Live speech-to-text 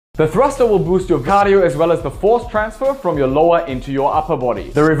The thruster will boost your cardio as well as the force transfer from your lower into your upper body.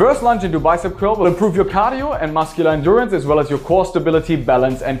 The reverse lunge into bicep curl will improve your cardio and muscular endurance as well as your core stability,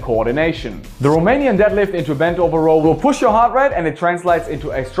 balance and coordination. The Romanian deadlift into bent over row will push your heart rate and it translates into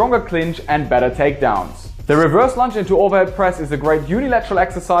a stronger clinch and better takedowns. The reverse lunge into overhead press is a great unilateral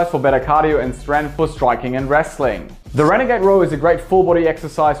exercise for better cardio and strength for striking and wrestling. The renegade row is a great full body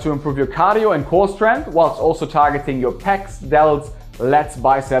exercise to improve your cardio and core strength whilst also targeting your pecs, delts, lats,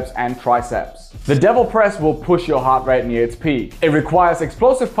 biceps and triceps. The devil press will push your heart rate near its peak. It requires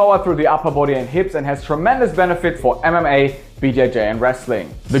explosive power through the upper body and hips and has tremendous benefits for MMA, BJJ and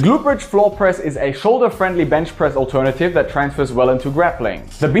wrestling. The glute bridge floor press is a shoulder-friendly bench press alternative that transfers well into grappling.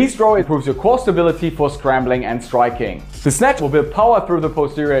 The beast row improves your core stability for scrambling and striking. The snatch will build power through the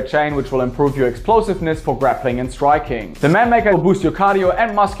posterior chain, which will improve your explosiveness for grappling and striking. The man maker will boost your cardio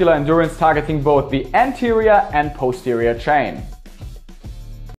and muscular endurance, targeting both the anterior and posterior chain.